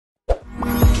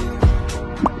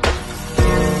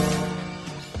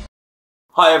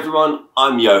Hi everyone,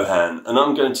 I'm Johan and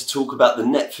I'm going to talk about the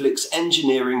Netflix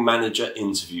Engineering Manager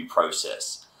interview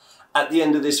process. At the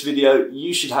end of this video,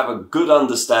 you should have a good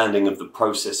understanding of the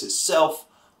process itself,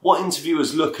 what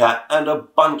interviewers look at, and a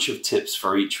bunch of tips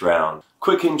for each round.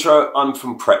 Quick intro, I'm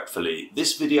from Prepfully.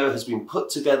 This video has been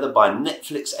put together by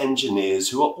Netflix engineers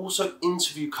who are also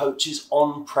interview coaches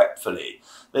on Prepfully.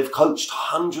 They've coached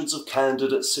hundreds of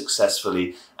candidates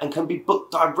successfully and can be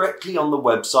booked directly on the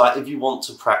website if you want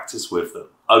to practice with them.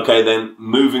 Okay then,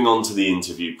 moving on to the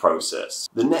interview process.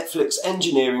 The Netflix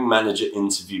Engineering Manager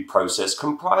interview process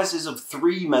comprises of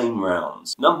 3 main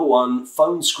rounds. Number 1,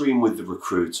 phone screen with the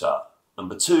recruiter.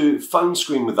 Number 2, phone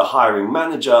screen with the hiring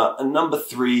manager. And number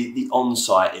 3, the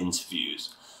on-site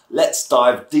interviews. Let's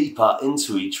dive deeper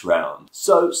into each round.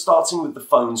 So, starting with the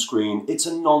phone screen, it's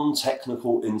a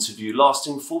non-technical interview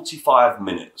lasting 45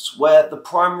 minutes, where the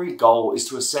primary goal is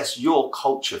to assess your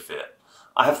culture fit.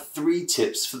 I have 3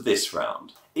 tips for this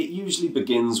round. It usually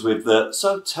begins with the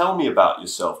 "so tell me about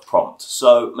yourself" prompt,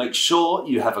 so make sure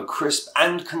you have a crisp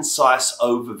and concise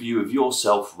overview of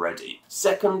yourself ready.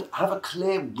 Second, have a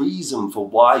clear reason for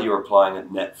why you're applying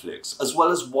at Netflix, as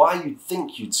well as why you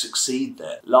think you'd succeed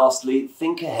there. Lastly,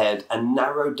 think ahead and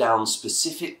narrow down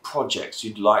specific projects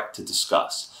you'd like to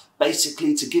discuss,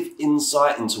 basically to give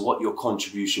insight into what your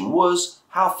contribution was,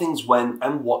 how things went,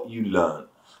 and what you learned.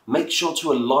 Make sure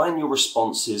to align your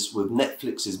responses with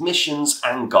Netflix's missions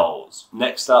and goals.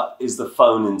 Next up is the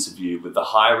phone interview with the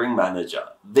hiring manager.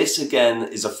 This again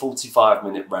is a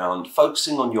 45-minute round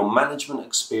focusing on your management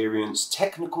experience,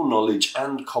 technical knowledge,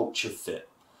 and culture fit.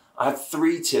 I have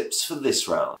 3 tips for this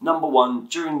round. Number 1,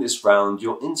 during this round,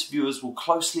 your interviewers will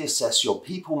closely assess your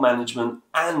people management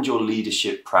and your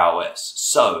leadership prowess.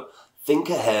 So,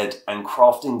 think ahead and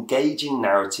craft engaging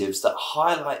narratives that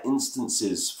highlight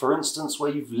instances, for instance,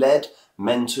 where you've led,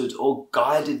 mentored, or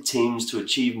guided teams to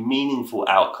achieve meaningful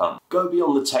outcomes. Go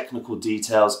beyond the technical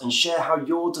details and share how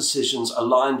your decisions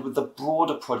aligned with the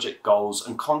broader project goals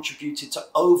and contributed to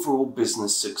overall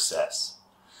business success.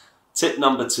 Tip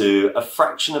number 2, a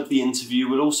fraction of the interview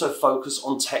will also focus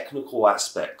on technical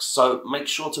aspects, so make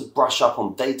sure to brush up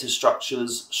on data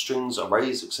structures, strings,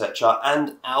 arrays, etc.,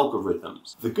 and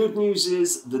algorithms. The good news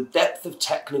is the depth of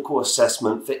technical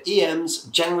assessment for EMs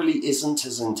generally isn't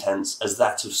as intense as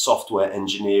that of software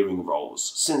engineering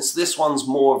roles, since this one's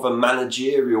more of a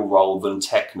managerial role than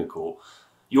technical.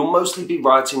 You'll mostly be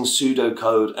writing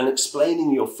pseudocode and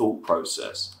explaining your thought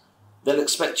process. They'll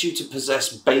expect you to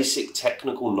possess basic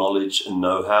technical knowledge and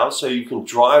know-how so you can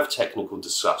drive technical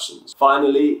discussions.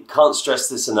 Finally, can't stress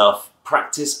this enough,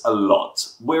 practice a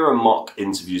lot. We're a mock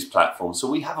interviews platform, so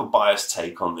we have a biased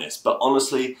take on this, but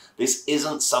honestly, this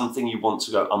isn't something you want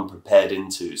to go unprepared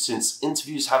into, since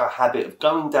interviews have a habit of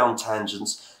going down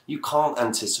tangents you can't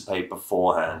anticipate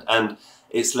beforehand, and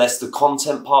it's less the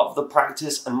content part of the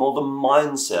practice and more the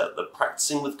mindset that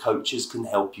practicing with coaches can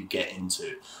help you get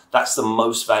into. That's the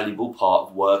most valuable part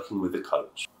of working with a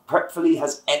coach. Prepfully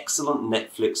has excellent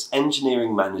Netflix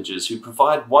engineering managers who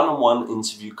provide one-on-one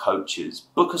interview coaches.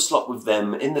 Book a slot with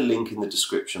them in the link in the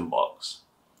description box.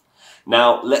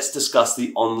 Now, let's discuss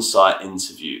the on-site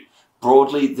interview.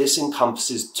 Broadly, this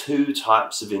encompasses 2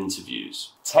 types of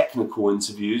interviews. Technical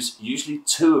interviews, usually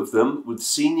 2 of them with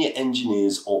senior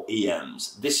engineers or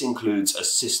EMs. This includes a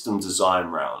system design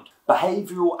round.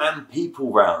 Behavioural and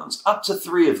people rounds, up to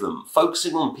 3 of them,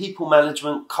 focusing on people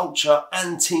management, culture,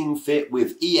 and team fit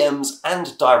with EMs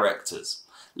and directors.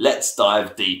 Let's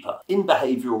dive deeper. In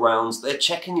behavioural rounds, they're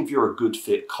checking if you're a good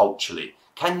fit culturally.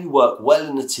 Can you work well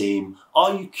in a team?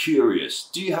 Are you curious?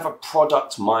 Do you have a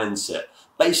product mindset?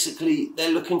 Basically,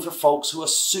 they're looking for folks who are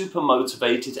super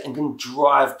motivated and can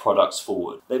drive products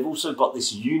forward. They've also got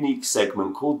this unique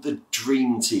segment called the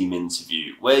Dream Team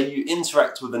interview, where you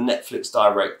interact with a Netflix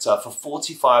director for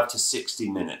 45 to 60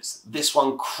 minutes. This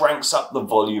one cranks up the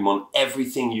volume on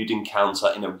everything you'd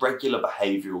encounter in a regular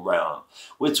behavioural round.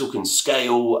 We're talking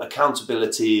scale,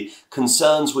 accountability,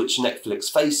 concerns which Netflix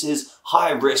faces,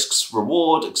 high risks,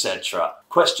 reward, etc.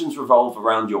 Questions revolve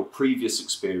around your previous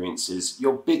experiences,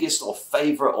 your biggest or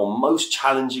favourite or most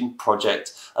challenging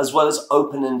project, as well as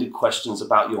open-ended questions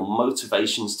about your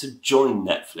motivations to join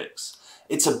Netflix.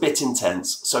 It's a bit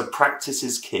intense, so practice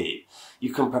is key.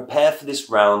 You can prepare for this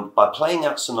round by playing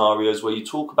out scenarios where you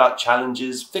talk about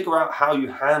challenges, figure out how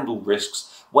you handle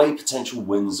risks, weigh potential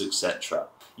wins, etc.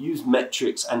 Use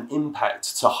metrics and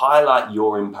impact to highlight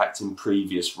your impact in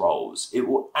previous roles. It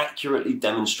will accurately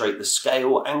demonstrate the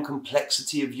scale and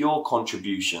complexity of your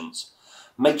contributions.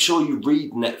 Make sure you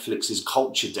read Netflix's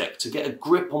culture deck to get a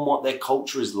grip on what their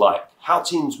culture is like, how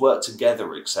teams work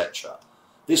together, etc.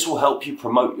 This will help you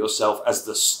promote yourself as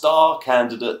the star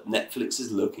candidate Netflix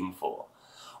is looking for.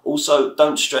 Also,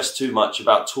 don't stress too much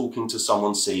about talking to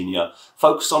someone senior.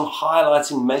 Focus on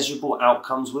highlighting measurable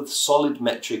outcomes with solid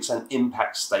metrics and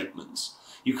impact statements.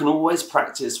 You can always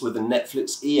practice with a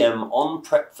Netflix EM on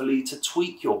Prepfully to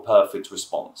tweak your perfect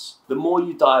response. The more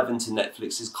you dive into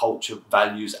Netflix's culture,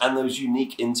 values, and those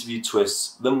unique interview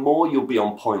twists, the more you'll be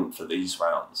on point for these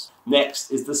rounds. Next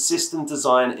is the system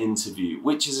design interview,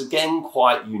 which is again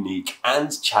quite unique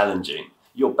and challenging.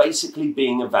 You're basically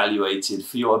being evaluated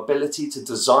for your ability to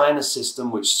design a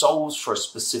system which solves for a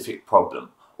specific problem,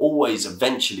 always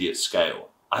eventually at scale.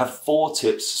 I have 4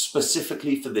 tips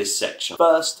specifically for this section.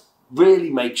 First, really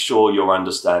make sure you're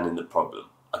understanding the problem.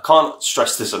 I can't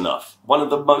stress this enough. One of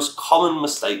the most common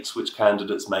mistakes which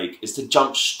candidates make is to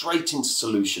jump straight into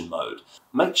solution mode.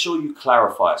 Make sure you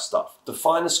clarify stuff,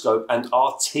 define a scope and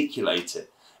articulate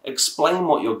it. Explain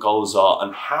what your goals are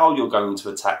and how you're going to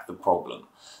attack the problem.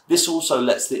 This also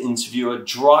lets the interviewer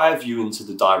drive you into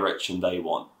the direction they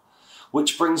want.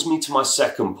 Which brings me to my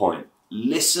second point.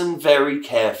 Listen very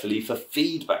carefully for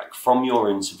feedback from your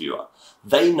interviewer.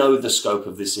 They know the scope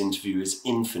of this interview is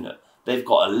infinite. They've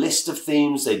got a list of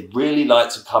themes they'd really like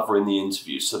to cover in the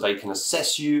interview so they can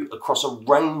assess you across a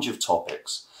range of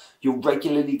topics. You'll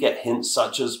regularly get hints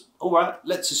such as, all right,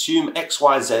 let's assume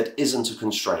XYZ isn't a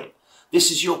constraint.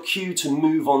 This is your cue to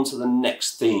move on to the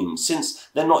next theme, since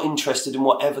they're not interested in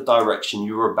whatever direction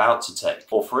you are about to take.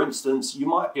 Or for instance, you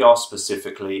might be asked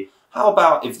specifically, how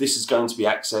about if this is going to be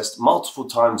accessed multiple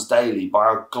times daily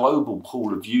by a global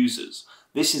pool of users?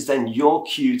 This is then your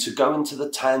cue to go into the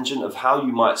tangent of how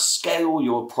you might scale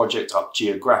your project up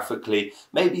geographically,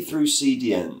 maybe through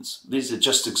CDNs. These are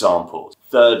just examples.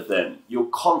 Third then, you'll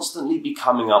constantly be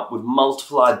coming up with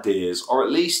multiple ideas, or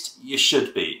at least you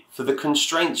should be, for the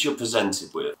constraints you're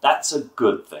presented with. That's a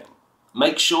good thing.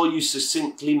 Make sure you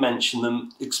succinctly mention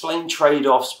them, explain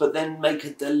trade-offs, but then make a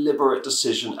deliberate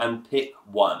decision and pick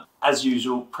one. As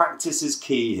usual, practice is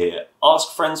key here.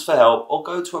 Ask friends for help or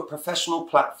go to a professional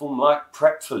platform like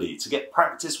Prepfully to get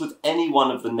practice with any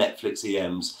one of the Netflix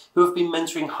EMs who have been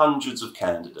mentoring hundreds of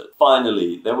candidates.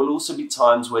 Finally, there will also be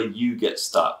times where you get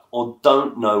stuck or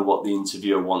don't know what the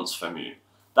interviewer wants from you.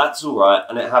 That's alright,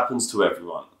 and it happens to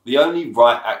everyone. The only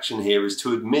right action here is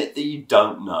to admit that you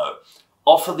don't know.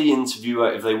 Offer the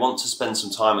interviewer if they want to spend some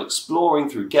time exploring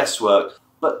through guesswork,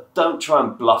 but don't try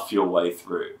and bluff your way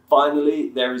through. Finally,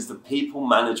 there is the people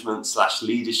management /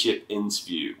 leadership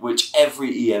interview, which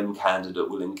every EM candidate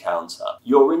will encounter.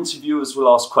 Your interviewers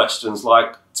will ask questions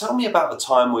like, tell me about a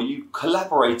time where you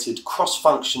collaborated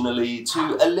cross-functionally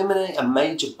to eliminate a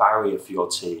major barrier for your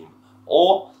team,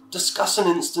 or discuss an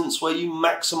instance where you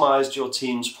maximized your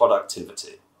team's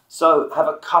productivity. So have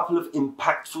a couple of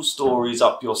impactful stories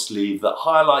up your sleeve that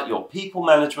highlight your people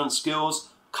management skills,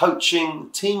 coaching,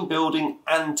 team building,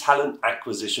 and talent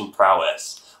acquisition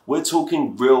prowess. We're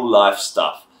talking real life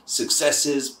stuff,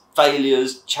 successes,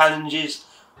 failures, challenges,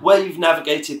 where you've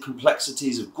navigated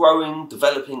complexities of growing,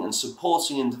 developing, and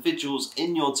supporting individuals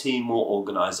in your team or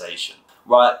organization.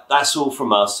 Right, that's all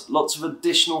from us. Lots of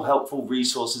additional helpful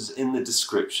resources in the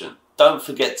description. Don't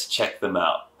forget to check them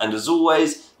out. And as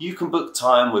always, you can book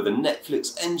time with a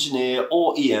Netflix engineer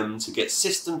or EM to get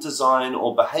system design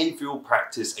or behavioral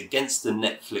practice against the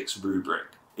Netflix rubric.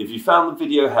 If you found the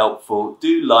video helpful,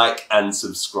 do like and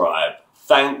subscribe.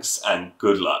 Thanks and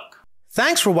good luck.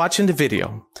 Thanks for watching the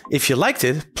video. If you liked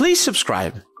it, please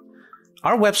subscribe.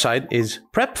 Our website is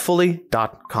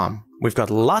prepfully.com. We've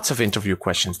got lots of interview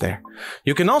questions there.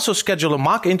 You can also schedule a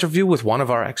mock interview with one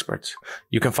of our experts.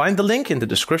 You can find the link in the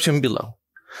description below.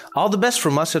 All the best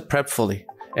from us at Prepfully,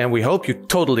 and we hope you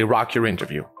totally rock your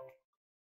interview.